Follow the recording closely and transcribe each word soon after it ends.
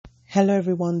Hello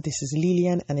everyone, this is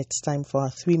Lillian and it's time for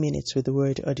our 3 minutes with the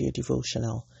word audio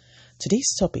devotional.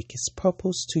 Today's topic is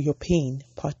Purpose to Your Pain,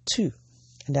 part 2,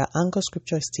 and our anchor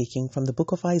scripture is taken from the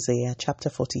book of Isaiah chapter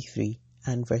 43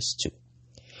 and verse 2.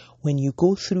 When you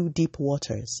go through deep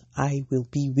waters, I will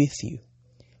be with you.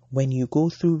 When you go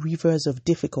through rivers of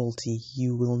difficulty,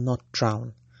 you will not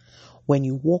drown. When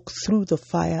you walk through the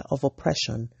fire of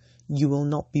oppression, you will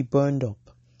not be burned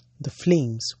up. The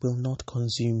flames will not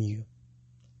consume you.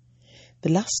 The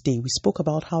last day we spoke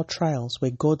about how trials were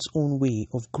God's own way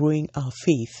of growing our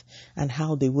faith and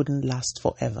how they wouldn't last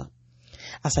forever.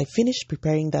 As I finished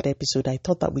preparing that episode, I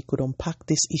thought that we could unpack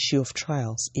this issue of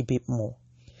trials a bit more.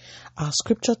 Our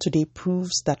scripture today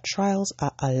proves that trials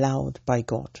are allowed by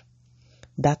God.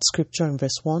 That scripture in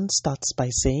verse 1 starts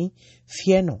by saying,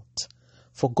 "Fear not,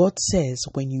 for God says,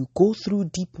 when you go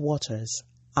through deep waters,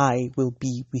 I will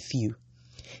be with you."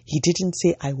 He didn't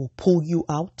say, "I will pull you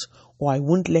out," or "I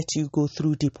won't let you go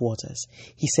through deep waters."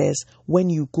 He says, when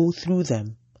you go through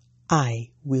them,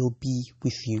 I will be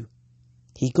with you.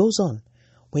 He goes on,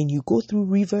 when you go through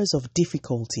rivers of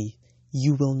difficulty,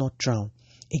 you will not drown.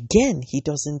 Again, he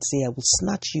doesn't say, "I will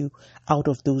snatch you out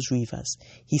of those rivers."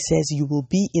 He says, you will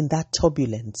be in that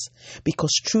turbulence,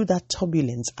 because through that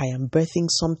turbulence, I am birthing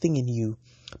something in you,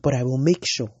 but I will make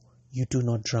sure you do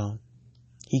not drown.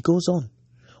 He goes on,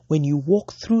 when you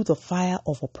walk through the fire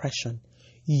of oppression,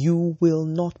 you will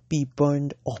not be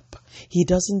burned up. He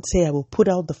doesn't say, "I will put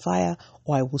out the fire,"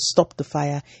 or "I will stop the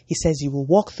fire." He says you will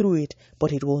walk through it,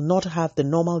 but it will not have the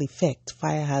normal effect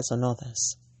fire has on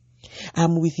others.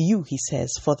 "I'm with you," he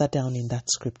says further down in that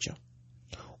scripture.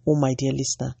 Oh, my dear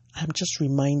listener, I'm just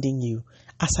reminding you,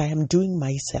 as I am doing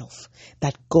myself,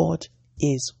 that God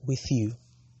is with you.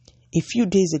 A few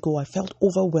days ago, I felt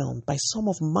overwhelmed by some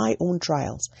of my own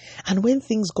trials. And when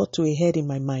things got to a head in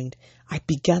my mind, I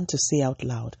began to say out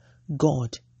loud,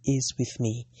 God is with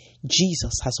me.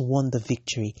 Jesus has won the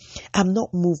victory. I'm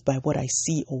not moved by what I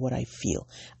see or what I feel.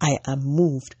 I am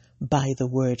moved by the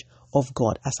word of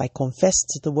God. As I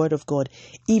confessed the word of God,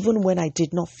 even when I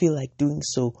did not feel like doing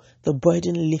so, the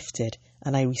burden lifted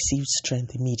and I received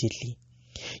strength immediately.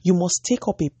 You must take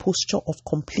up a posture of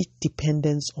complete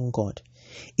dependence on God.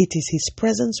 It is His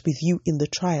presence with you in the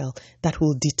trial that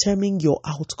will determine your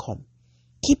outcome.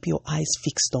 Keep your eyes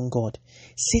fixed on God.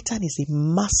 Satan is a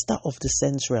master of the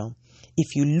sense realm.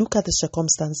 If you look at the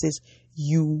circumstances,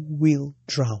 you will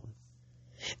drown.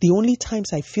 The only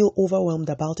times I feel overwhelmed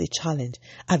about a challenge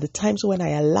are the times when I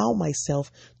allow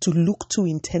myself to look too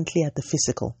intently at the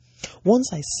physical.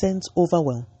 Once I sense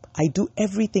overwhelm, I do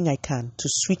everything I can to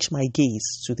switch my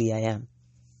gaze to the I am.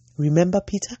 Remember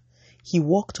Peter? He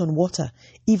walked on water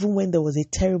even when there was a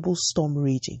terrible storm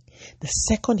raging. The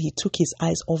second he took his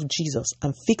eyes off Jesus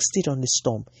and fixed it on the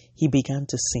storm, he began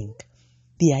to sink.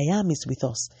 The I am is with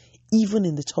us, even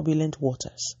in the turbulent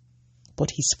waters.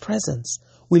 But His presence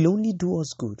will only do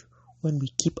us good when we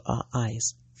keep our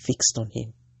eyes fixed on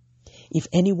Him. If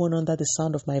anyone under the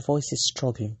sound of my voice is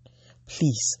struggling,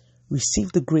 please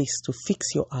receive the grace to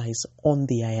fix your eyes on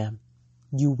the I am.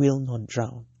 You will not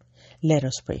drown. Let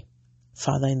us pray.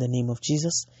 Father, in the name of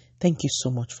Jesus, thank you so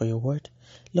much for your word.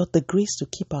 Lord, the grace to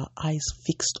keep our eyes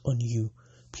fixed on you,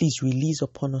 please release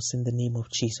upon us in the name of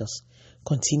Jesus.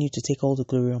 Continue to take all the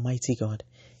glory, Almighty God.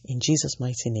 In Jesus'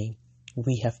 mighty name,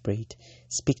 we have prayed.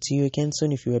 Speak to you again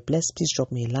soon. If you were blessed, please drop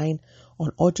me a line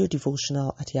on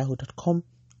audiodevotional@yahoo.com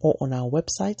or on our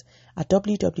website at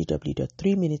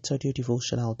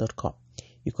www.3minutesaudiodevotional.com.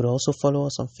 You could also follow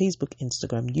us on Facebook,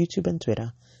 Instagram, YouTube, and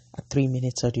Twitter at 3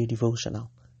 Minutes Audio Devotional.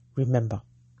 Remember,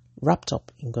 wrapped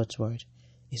up in God's word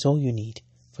is all you need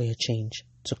for your change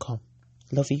to come.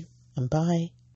 Love you and bye.